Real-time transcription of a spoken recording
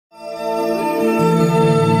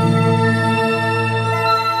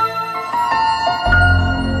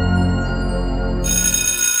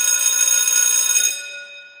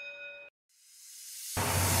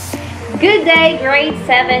grade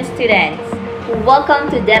 7 students. Welcome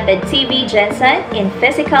to DepEd TV Vincent in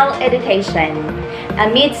Physical Education.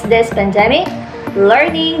 Amidst this pandemic,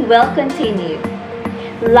 learning will continue.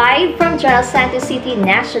 Live from General Santos City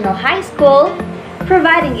National High School,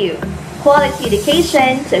 providing you quality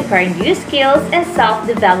education to acquire new skills and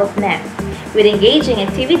self-development with engaging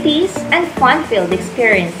activities and fun-filled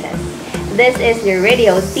experiences. This is your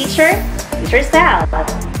radio's teacher, Teacher Sal.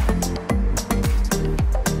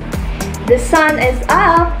 The sun is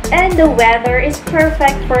up and the weather is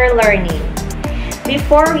perfect for learning.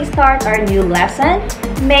 Before we start our new lesson,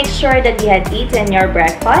 make sure that you had eaten your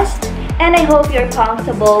breakfast and I hope you're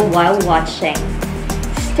comfortable while watching.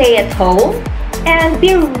 Stay at home and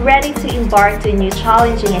be ready to embark to new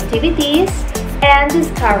challenging activities and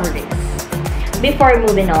discoveries. Before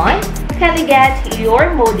moving on, kindly get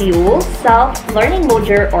your module, Self-Learning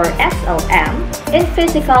Module or SLM, in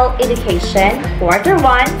Physical Education, Quarter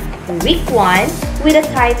 1, Week 1 with the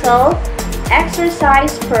title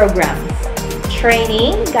Exercise Programs,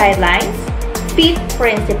 Training Guidelines, FITT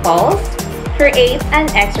Principles, Create an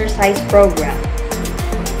Exercise Program.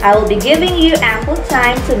 I will be giving you ample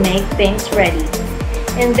time to make things ready.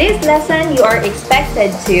 In this lesson, you are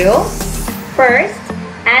expected to first,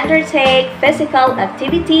 undertake physical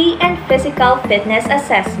activity and physical fitness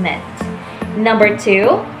assessment. Number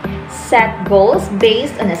 2, set goals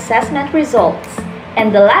based on assessment results.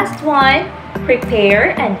 And the last one,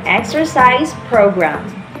 prepare an exercise program.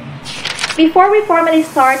 Before we formally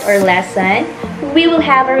start our lesson, we will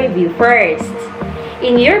have a review first.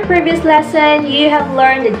 In your previous lesson, you have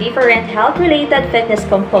learned the different health-related fitness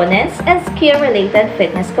components and skill-related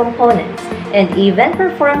fitness components, and even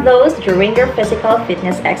perform those during your physical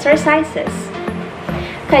fitness exercises.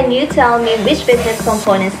 Can you tell me which fitness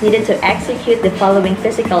components needed to execute the following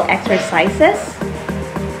physical exercises?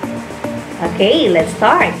 Okay, let's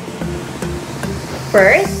start.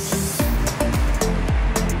 First,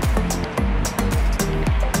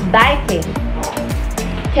 biking.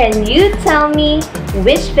 Can you tell me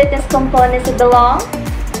which fitness components it belong?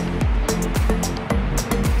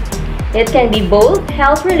 It can be both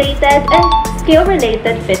health-related and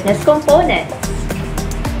skill-related fitness components.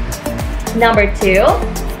 Number 2,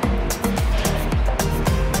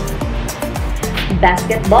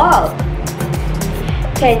 basketball.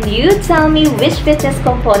 Can you tell me which fitness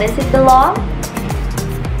components it belong?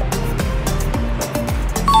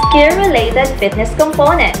 Skill-related fitness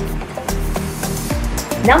component.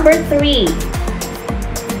 Number 3,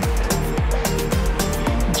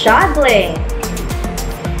 juggling.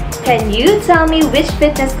 Can you tell me which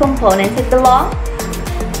fitness components it belong?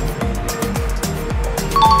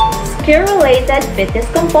 Skill-related fitness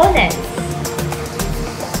components.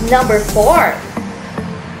 Number 4,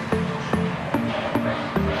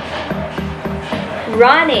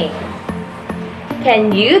 running.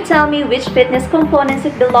 Can you tell me which fitness components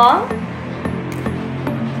it belong?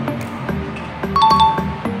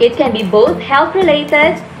 It can be both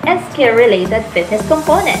health-related and skill-related fitness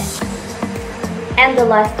components. And the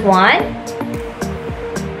last one,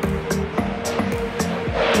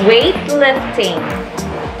 weightlifting.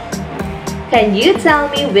 Can you tell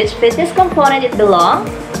me which fitness component it belongs?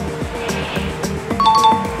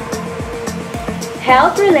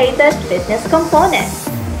 Health-related fitness component.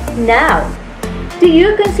 Now, do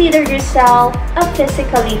you consider yourself a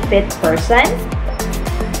physically fit person?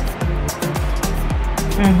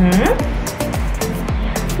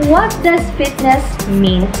 What does fitness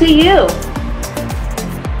mean to you?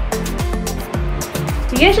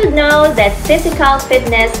 You should know that physical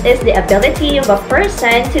fitness is the ability of a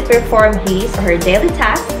person to perform his or her daily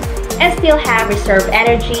tasks and still have reserve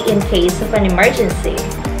energy in case of an emergency.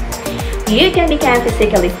 You can become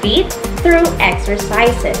physically fit through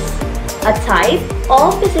exercises, a type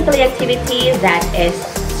of physical activity that is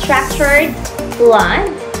structured,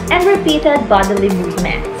 planned, and repeated bodily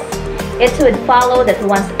movements. It would follow that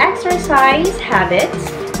one's exercise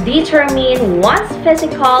habits determine one's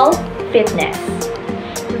physical fitness.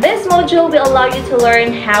 This module will allow you to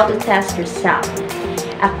learn how to test yourself,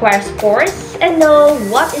 acquire scores, and know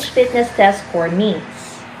what each fitness test score means.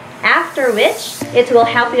 After which, it will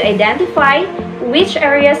help you identify which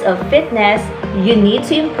areas of fitness you need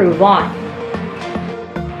to improve on.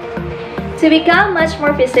 To become much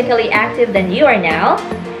more physically active than you are now,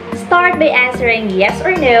 start by answering yes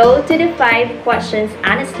or no to the 5 questions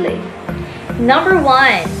honestly. Number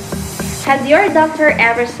 1, has your doctor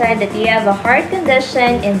ever said that you have a heart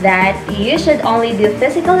condition and that you should only do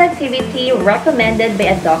physical activity recommended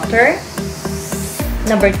by a doctor?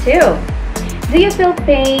 Number 2, do you feel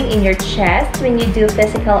pain in your chest when you do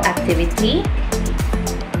physical activity?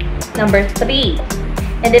 Number 3,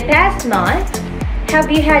 in the past month, Have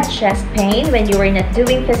you had chest pain when you were not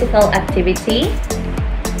doing physical activity?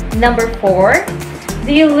 Number 4,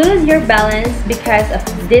 do you lose your balance because of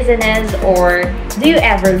dizziness, or do you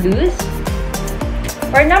ever lose?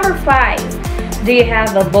 Or number 5, do you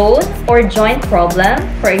have a bone or joint problem,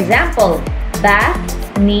 for example, back,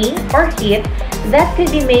 knee, or hip, that could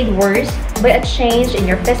be made worse by a change in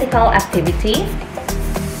your physical activity?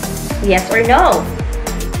 Yes or no?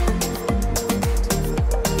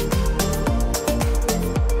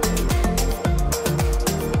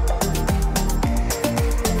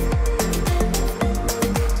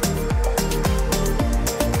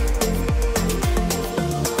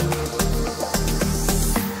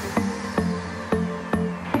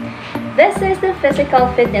 This is the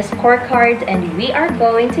physical fitness scorecard, and we are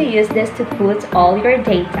going to use this to put all your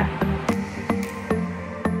data.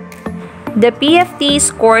 The PFT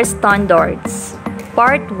score standards.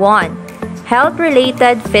 Part 1.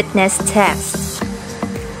 Health-related fitness tests.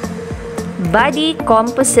 Body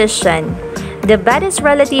composition. The body's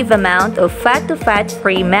relative amount of fat to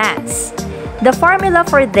fat-free mass. The formula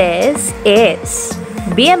for this is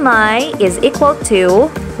BMI is equal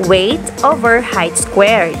to weight over height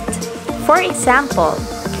squared. For example,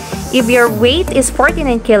 if your weight is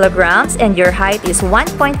 49 kilograms and your height is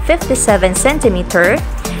 1.57 centimeter,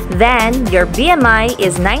 then your BMI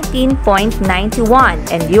is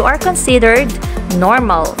 19.91 and you are considered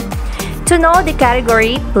normal. To know the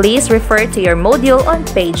category, please refer to your module on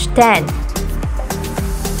page 10.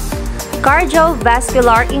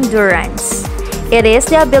 Cardiovascular endurance. It is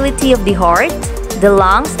the ability of the heart, the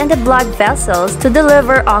lungs, and the blood vessels to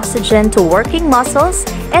deliver oxygen to working muscles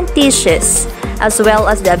and tissues, as well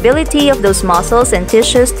as the ability of those muscles and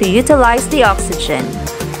tissues to utilize the oxygen.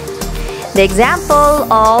 The example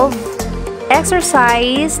of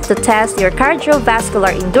exercise to test your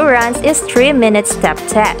cardiovascular endurance is 3-minute step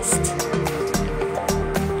test.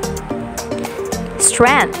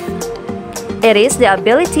 Strength. It is the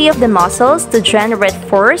ability of the muscles to generate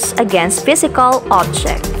force against physical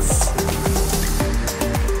objects.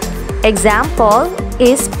 Example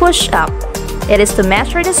is push-up. It is to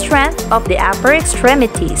measure the strength of the upper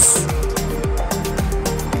extremities.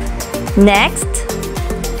 Next,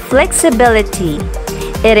 flexibility.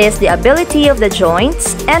 It is the ability of the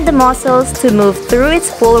joints and the muscles to move through its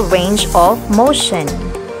full range of motion.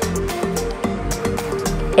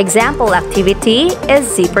 Example activity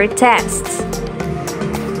is zipper test.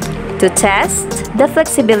 To test the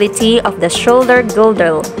flexibility of the shoulder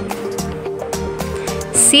girdle.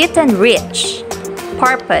 Sit and reach.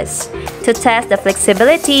 Purpose: to test the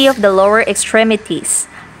flexibility of the lower extremities,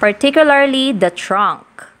 particularly the trunk.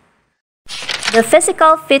 The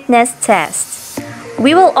physical fitness test.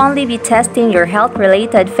 We will only be testing your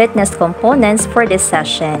health-related fitness components for this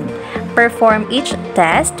session. Perform each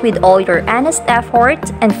test with all your honest effort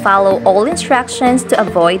and follow all instructions to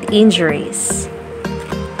avoid injuries.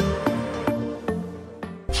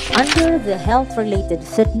 Under the health-related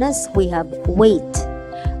fitness, we have weight.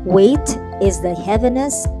 Weight is the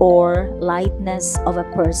heaviness or lightness of a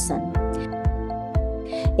person.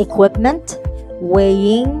 Equipment,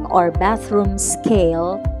 weighing or bathroom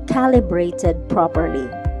scale calibrated properly.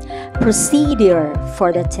 Procedure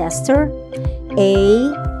for the tester: A.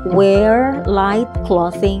 Wear light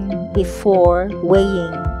clothing before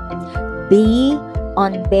weighing. B.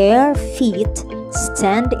 On bare feet,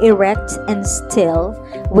 stand erect and still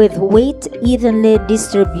with weight evenly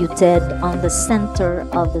distributed on the center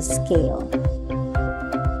of the scale.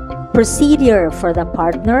 Procedure for the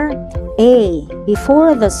partner: A.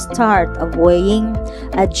 Before the start of weighing,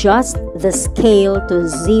 adjust the scale to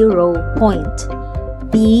 0 point.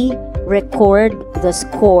 B. Record the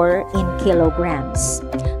score in kilograms.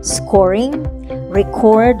 Scoring: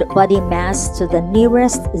 record body mass to the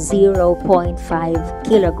nearest 0.5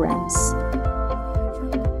 kilograms.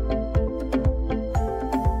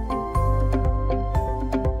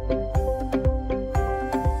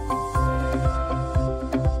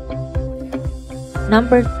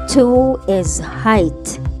 Number 2 is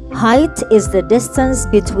height. Height is the distance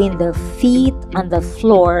between the feet on the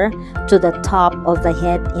floor to the top of the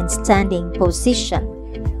head in standing position.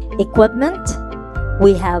 Equipment: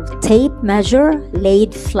 we have tape measure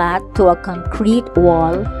laid flat to a concrete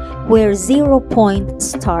wall where 0 point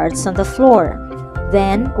starts on the floor.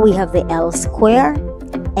 Then we have the L square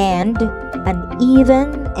and an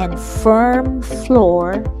even and firm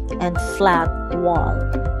floor and flat wall.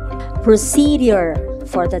 Procedure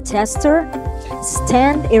for the tester: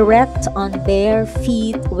 stand erect on bare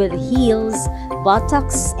feet with heels,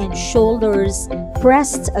 buttocks, and shoulders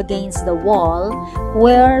pressed against the wall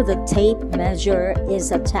where the tape measure is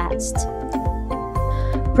attached.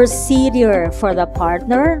 Procedure for the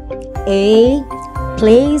partner: A.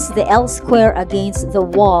 Place the L square against the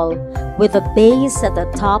wall with the base at the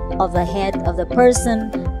top of the head of the person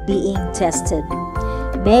being tested.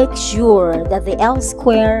 Make sure that the L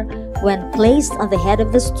square, when placed on the head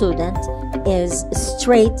of the student, is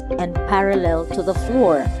straight and parallel to the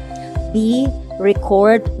floor. B.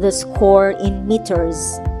 Record the score in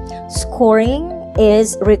meters. Scoring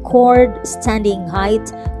is record standing height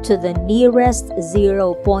to the nearest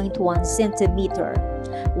 0.1 centimeter.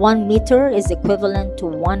 1 meter is equivalent to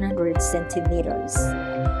 100 centimeters.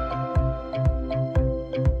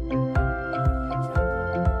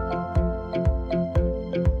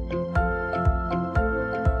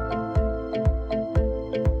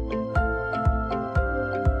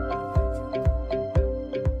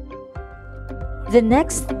 The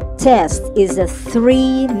next test is a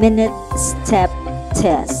 3-minute step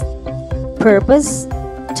test. Purpose: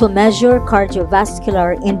 to measure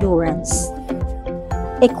cardiovascular endurance.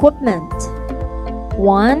 Equipment: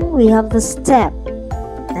 1. We have the step,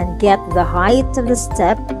 and get the height of the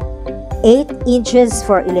step: 8 inches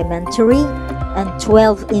for elementary and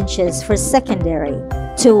 12 inches for secondary.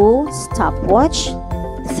 2. Stopwatch.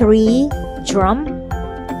 3. Drum,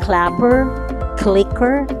 clapper,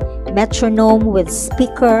 clicker, metronome with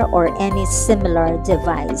speaker or any similar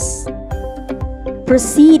device.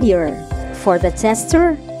 Procedure for the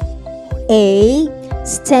tester: A.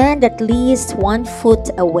 Stand at least 1 foot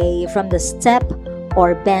away from the step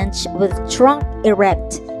or bench with trunk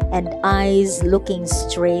erect and eyes looking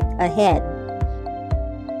straight ahead.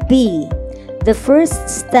 B. The first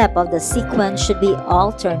step of the sequence should be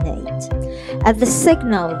alternate. At the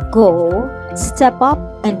signal go, step up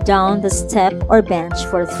and down the step or bench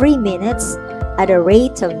for 3 minutes at a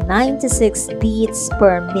rate of 96 beats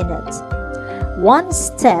per minute. 1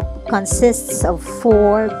 step consists of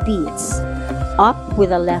 4 beats. Up with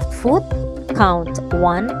the left foot, count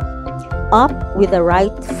 1. Up with the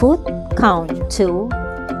right foot, count 2.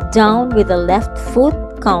 Down with the left foot,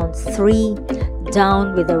 count 3.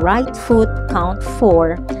 Down with the right foot, count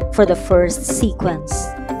 4 for the first sequence.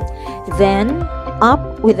 Then,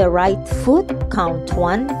 up with the right foot, count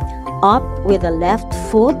 1. Up with the left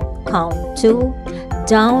foot, count 2.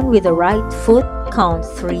 Down with the right foot, count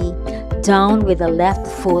 3. Down with the left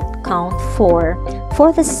foot, count 4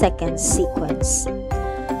 for the second sequence.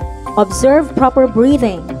 Observe proper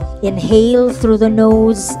breathing. Inhale through the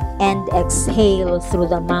nose and exhale through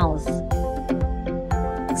the mouth.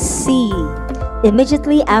 C.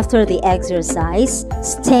 Immediately after the exercise,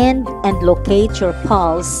 stand and locate your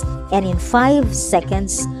pulse, and in 5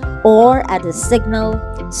 seconds or at a signal,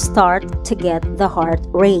 start to get the heart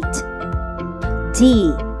rate.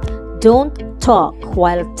 D. Don't talk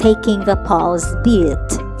while taking the pulse beat.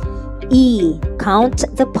 E. Count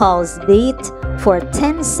the pulse beat for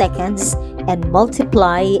 10 seconds and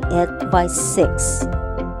multiply it by 6.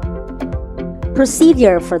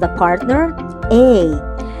 Procedure for the partner: A.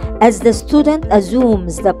 As the student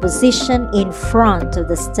assumes the position in front of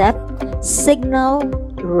the step, signal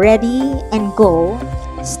ready and go.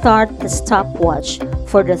 Start the stopwatch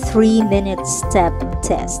for the 3-minute step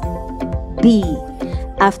test. B.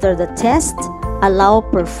 After the test, allow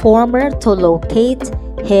performer to locate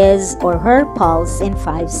his or her pulse in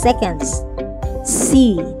 5 seconds.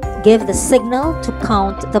 C. Give the signal to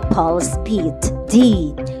count the pulse beat.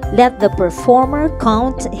 D. Let the performer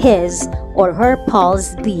count his or her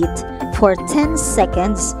pulse beat for 10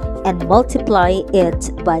 seconds and multiply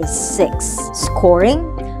it by 6. Scoring: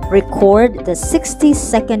 record the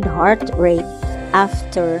 60-second heart rate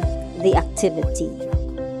after the activity.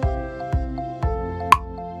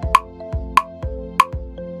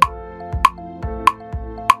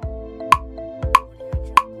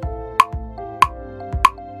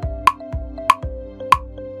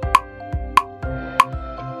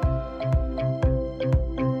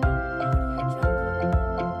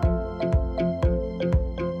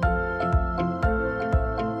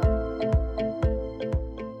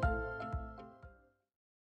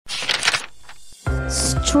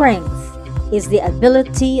 Strength is the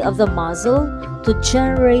ability of the muscle to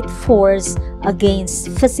generate force against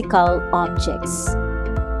physical objects.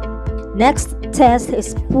 Next test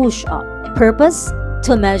is push-up. Purpose: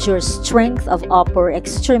 to measure strength of upper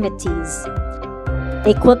extremities.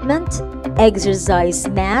 Equipment: exercise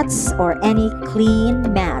mats or any clean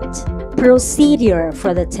mat. Procedure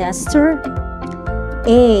for the tester: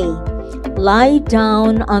 A. Lie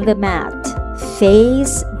down on the mat,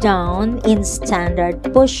 face down in standard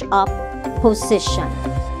push-up position.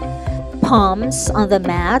 Palms on the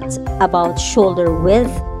mat about shoulder width,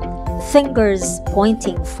 fingers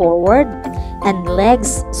pointing forward, and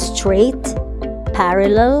legs straight,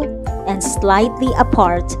 parallel and slightly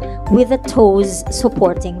apart with the toes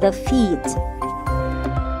supporting the feet.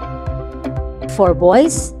 For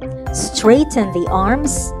boys, straighten the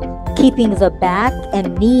arms, keeping the back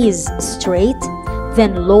and knees straight,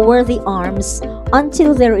 then lower the arms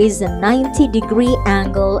until there is a 90-degree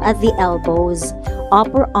angle at the elbows.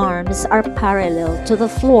 Upper arms are parallel to the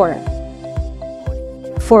floor.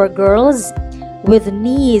 For girls, with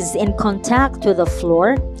knees in contact with the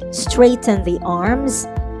floor, straighten the arms,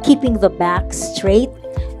 keeping the back straight,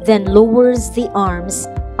 then lowers the arms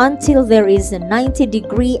until there is a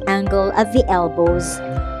 90-degree angle at the elbows.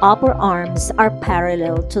 Upper arms are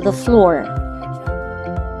parallel to the floor.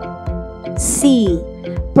 C.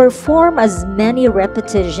 Perform as many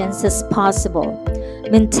repetitions as possible,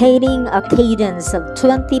 maintaining a cadence of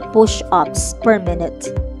 20 push-ups per minute,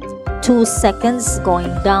 2 seconds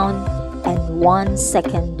going down and 1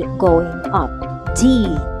 second going up. D.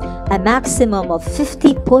 A maximum of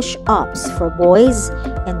 50 push-ups for boys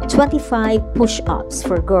and 25 push-ups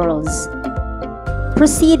for girls.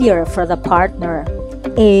 Procedure for the partner.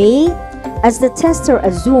 A. As the tester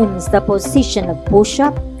assumes the position of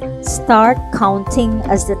push-up, start counting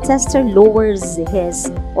as the tester lowers his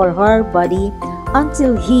or her body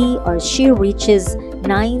until he or she reaches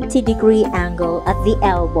 90-degree angle at the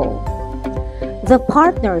elbow. The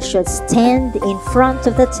partner should stand in front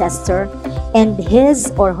of the tester and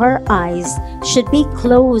his or her eyes should be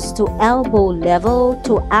close to elbow level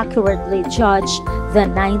to accurately judge the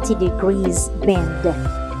 90 degrees bend.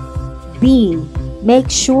 B.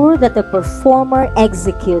 Make sure that the performer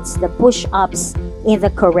executes the push-ups in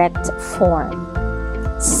the correct form.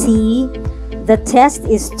 C. The test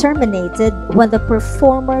is terminated when the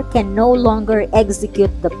performer can no longer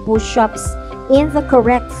execute the push-ups in the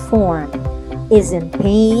correct form, is in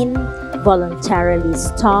pain, voluntarily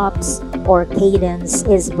stops, or cadence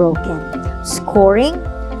is broken. Scoring: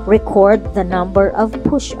 record the number of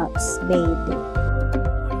push-ups made.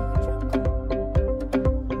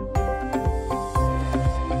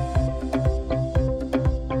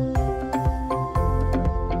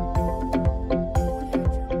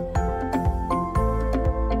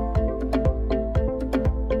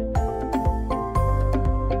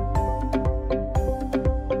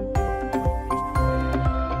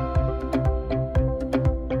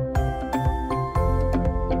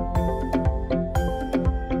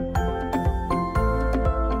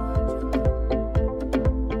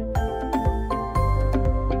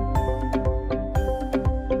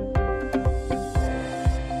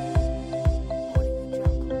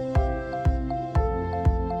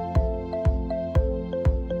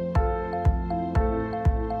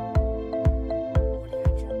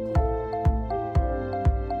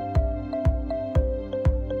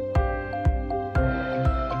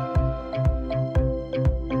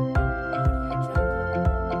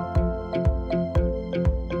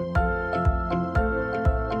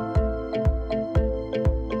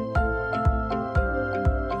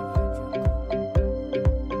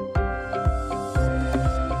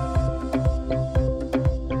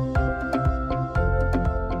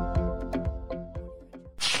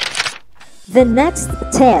 The next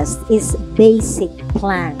test is basic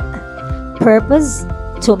plank. Purpose: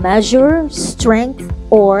 to measure strength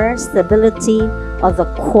or stability of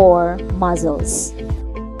the core muscles.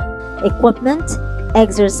 Equipment: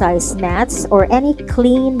 exercise mats or any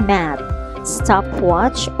clean mat,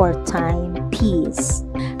 stopwatch or timepiece.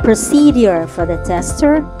 Procedure for the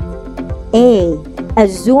tester. A.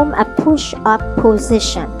 Assume a push-up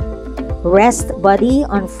position. Rest body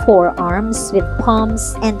on forearms with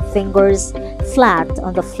palms and fingers flat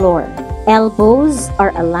on the floor. Elbows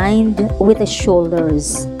are aligned with the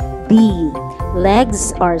shoulders. B.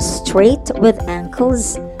 Legs are straight with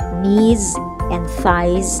ankles, knees, and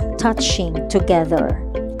thighs touching together.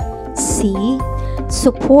 C.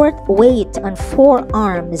 Support weight on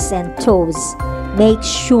forearms and toes. Make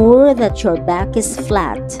sure that your back is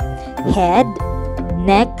flat. Head,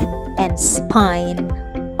 neck, and spine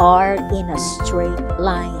are in a straight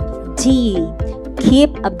line. D. Keep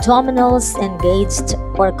abdominals engaged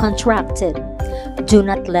or contracted. Do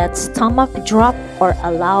not let stomach drop or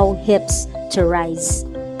allow hips to rise.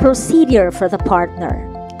 Procedure for the partner.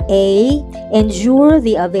 A. Ensure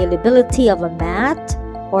the availability of a mat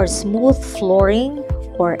or smooth flooring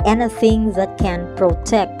or anything that can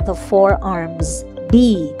protect the forearms.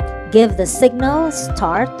 B. Give the signal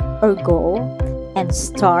start or go and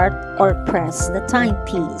start or press the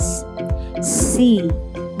timepiece. C.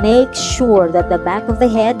 Make sure that the back of the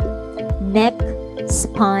head, neck,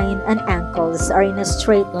 spine, and ankles are in a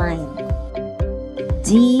straight line.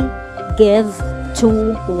 D. Give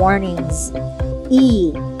 2 warnings.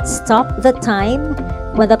 E. Stop the time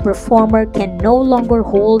when the performer can no longer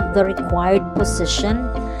hold the required position,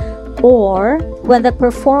 or when the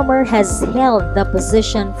performer has held the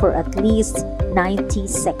position for at least 90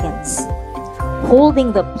 seconds.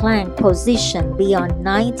 Holding the plank position beyond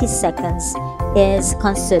 90 seconds is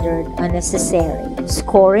considered unnecessary.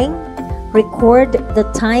 Scoring: record the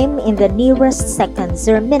time in the nearest seconds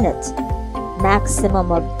or minute.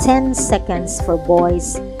 Maximum of 10 seconds for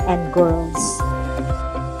boys and girls.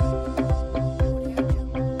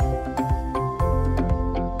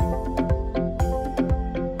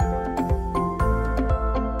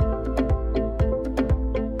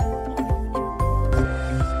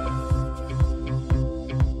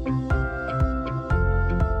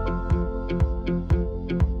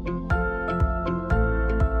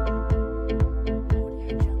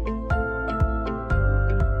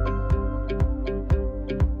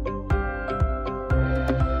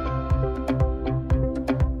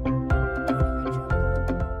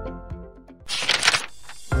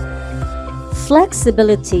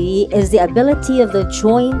 Flexibility is the ability of the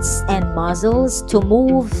joints and muscles to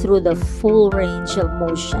move through the full range of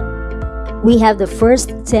motion. We have the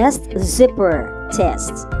first test, zipper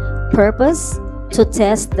test. Purpose: to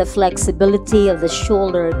test the flexibility of the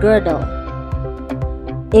shoulder girdle.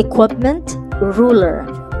 Equipment: ruler.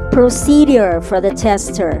 Procedure for the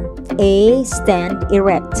tester: A. Stand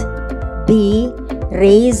erect. B.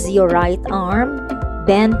 Raise your right arm,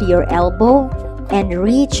 bend your elbow, and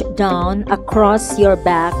reach down across your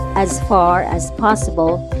back as far as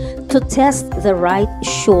possible to test the right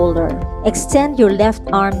shoulder. Extend your left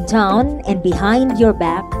arm down and behind your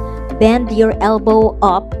back, bend your elbow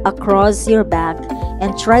up across your back,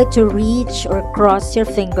 and try to reach or cross your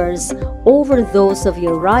fingers over those of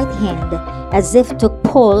your right hand as if to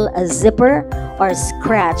pull a zipper or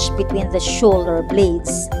scratch between the shoulder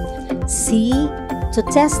blades. C. To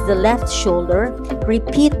test the left shoulder,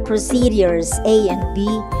 repeat procedures A and B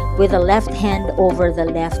with the left hand over the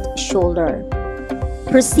left shoulder.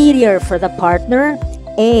 Procedure for the partner: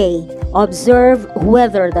 A. Observe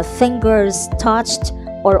whether the fingers touched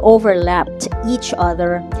or overlapped each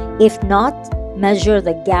other. If not, measure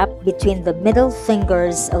the gap between the middle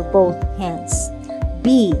fingers of both hands.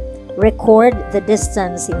 B. Record the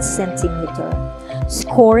distance in centimeter.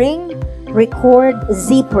 Scoring: record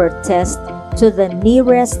zipper test to the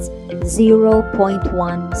nearest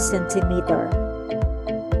 0.1 centimeter.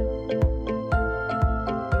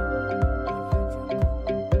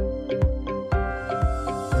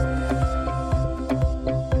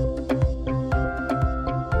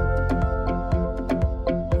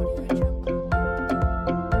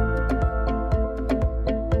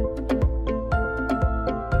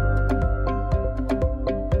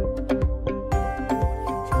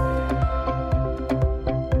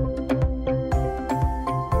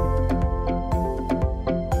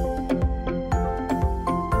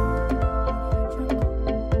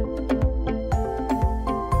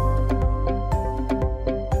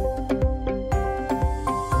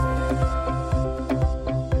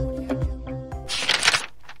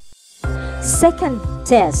 Second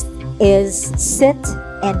test is sit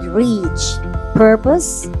and reach.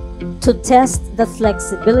 Purpose: to test the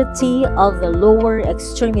flexibility of the lower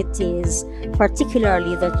extremities,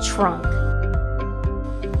 particularly the trunk.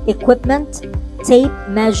 Equipment: tape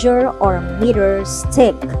measure or meter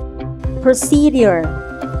stick. Procedure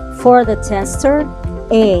for the tester: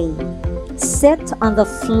 A. Sit on the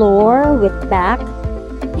floor with back,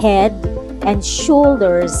 head, and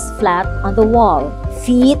shoulders flat on the wall.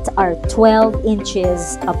 Feet are 12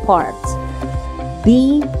 inches apart.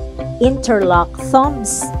 B. Interlock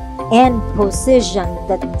thumbs and position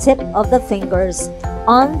the tip of the fingers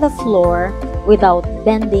on the floor without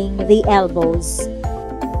bending the elbows.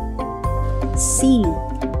 C.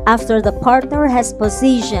 After the partner has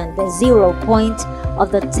positioned the 0 point of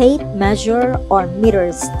the tape measure or meter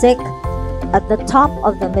stick at the top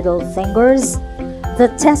of the middle fingers, the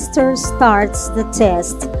tester starts the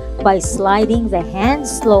test by sliding the hand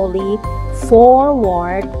slowly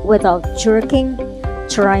forward without jerking,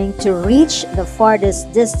 trying to reach the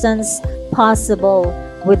farthest distance possible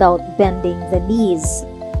without bending the knees.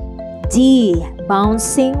 D.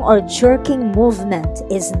 Bouncing or jerking movement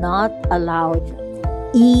is not allowed.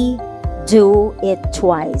 E. Do it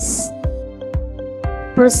twice.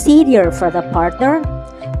 Procedure for the partner: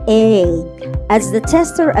 A. As the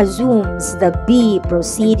tester assumes the B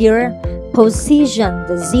procedure, position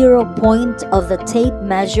the 0 point of the tape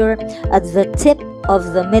measure at the tip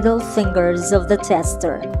of the middle fingers of the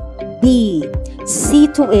tester. B. See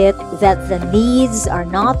to it that the knees are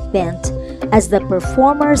not bent as the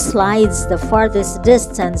performer slides the farthest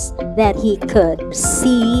distance that he could.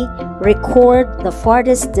 C. Record the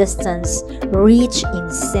farthest distance reached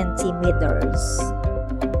in centimeters.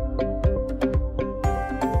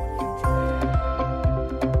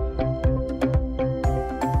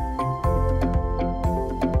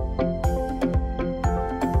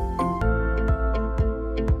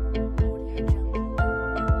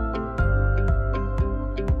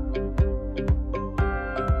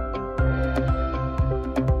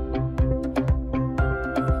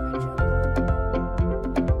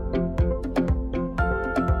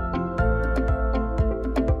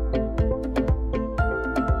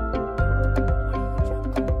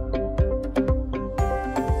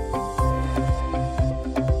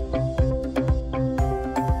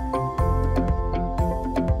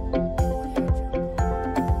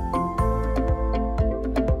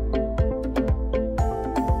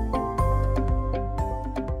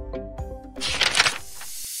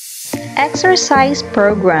 Exercise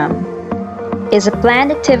program is a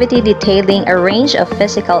planned activity detailing a range of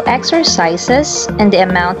physical exercises and the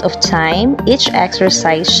amount of time each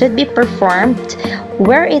exercise should be performed,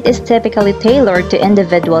 where it is typically tailored to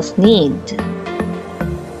individuals' need.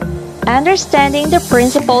 Understanding the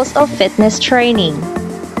principles of fitness training.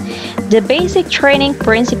 The basic training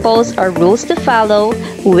principles are rules to follow,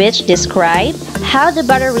 which describe how the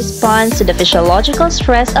body responds to the physiological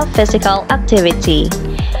stress of physical activity.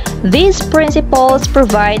 These principles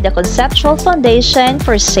provide the conceptual foundation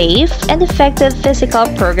for safe and effective physical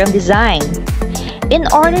program design. In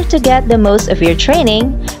order to get the most of your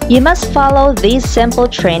training, you must follow these simple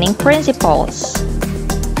training principles.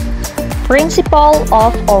 Principle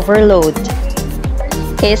of overload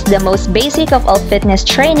is the most basic of all fitness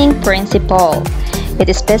training principle.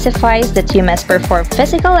 It specifies that you must perform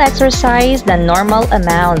physical exercise than normal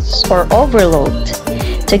amounts or overload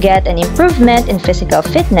to get an improvement in physical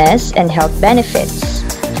fitness and health benefits.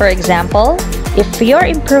 For example, if your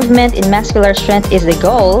improvement in muscular strength is the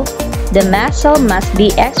goal, the muscle must be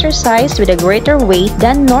exercised with a greater weight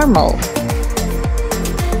than normal.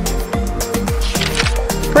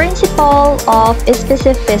 Principle of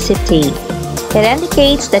specificity. It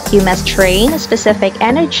indicates that you must train a specific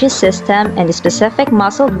energy system and specific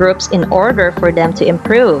muscle groups in order for them to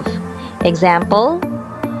improve. Example,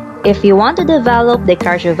 if you want to develop the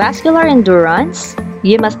cardiovascular endurance,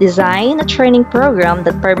 you must design a training program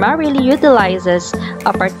that primarily utilizes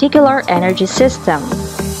a particular energy system.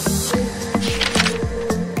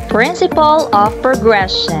 Principle of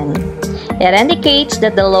progression. It indicates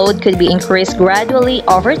that the load could be increased gradually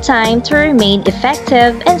over time to remain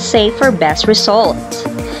effective and safe for best results.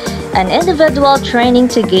 An individual training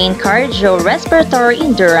to gain cardiorespiratory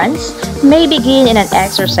endurance may begin in an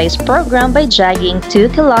exercise program by jogging 2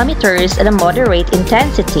 kilometers at a moderate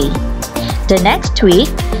intensity. The next week,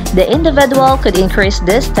 the individual could increase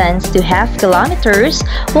distance to half kilometers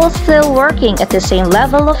while still working at the same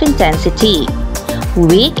level of intensity.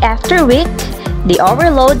 Week after week, the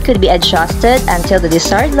overload could be adjusted until the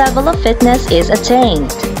desired level of fitness is attained.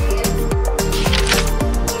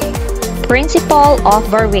 Principle of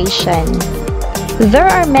variation. There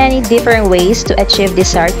are many different ways to achieve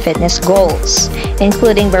desired fitness goals,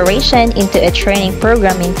 including variation into a training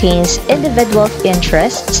program maintains individual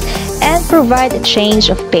interests and provide a change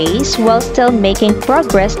of pace while still making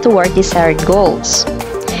progress toward desired goals.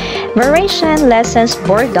 Variation lessens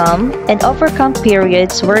boredom and overcome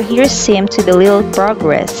periods where here seem to be little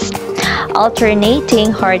progress. Alternating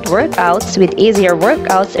hard workouts with easier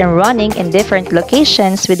workouts and running in different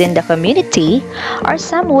locations within the community are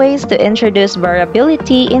some ways to introduce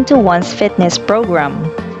variability into one's fitness program.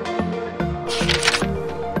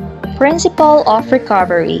 Principle of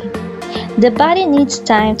recovery. The body needs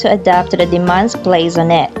time to adapt to the demands placed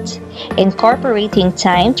on it. Incorporating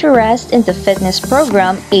time to rest into fitness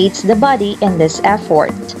program aids the body in this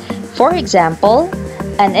effort. For example,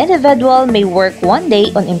 an individual may work one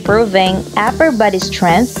day on improving upper body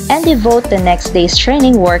strength and devote the next day's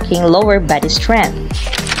training working lower body strength.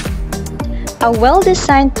 A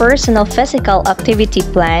well-designed personal physical activity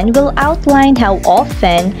plan will outline how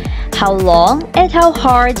often, how long, and how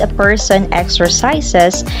hard a person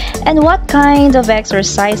exercises and what kind of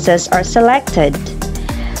exercises are selected.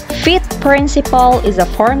 FITT principle is a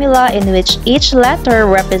formula in which each letter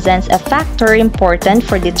represents a factor important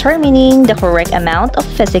for determining the correct amount of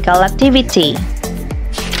physical activity.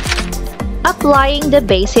 Applying the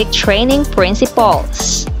basic training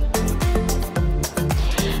principles.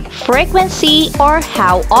 Frequency or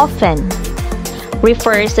how often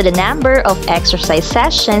refers to the number of exercise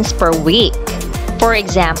sessions per week. For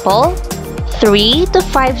example, 3 to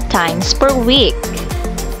 5 times per week.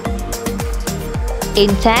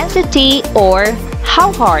 Intensity or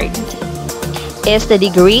how hard is the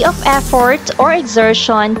degree of effort or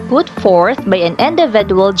exertion put forth by an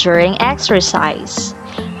individual during exercise.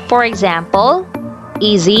 For example,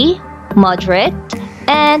 easy, moderate,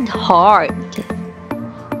 and hard.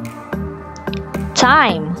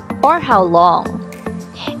 Time or how long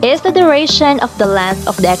is the duration of the length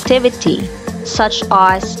of the activity, such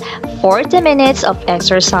as 40 minutes of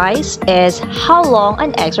exercise is how long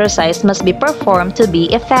an exercise must be performed to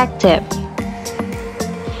be effective.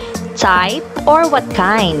 Type or what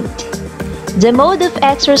kind, the mode of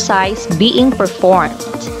exercise being performed.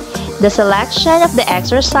 The selection of the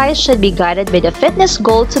exercise should be guided by the fitness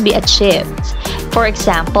goal to be achieved. For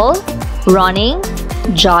example, running,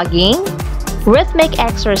 jogging, rhythmic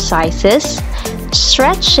exercises,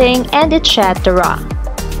 stretching, and etc.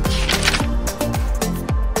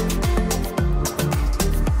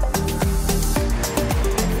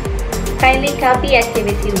 Kindly copy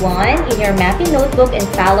Activity 1 in your mapping notebook and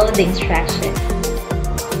follow the instructions.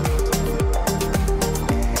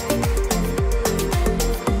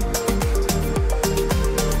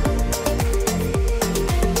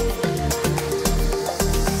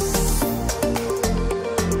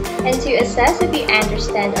 And to assess if you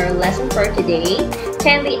understand our lesson for today,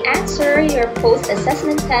 kindly answer your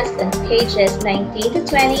post-assessment test on pages 19 to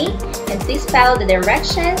 20, and please follow the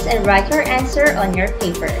directions and write your answer on your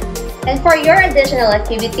paper. And for your additional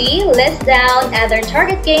activity, list down other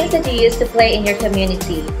target games that you used to play in your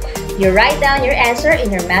community. You write down your answer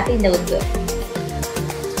in your mapping notebook.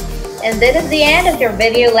 And this is the end of your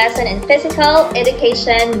video lesson in Physical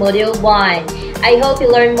Education Module 1. I hope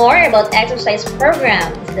you learn more about exercise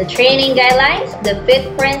programs, the training guidelines, the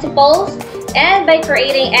FITT principles, and by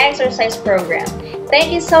creating exercise program.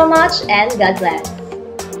 Thank you so much and God bless.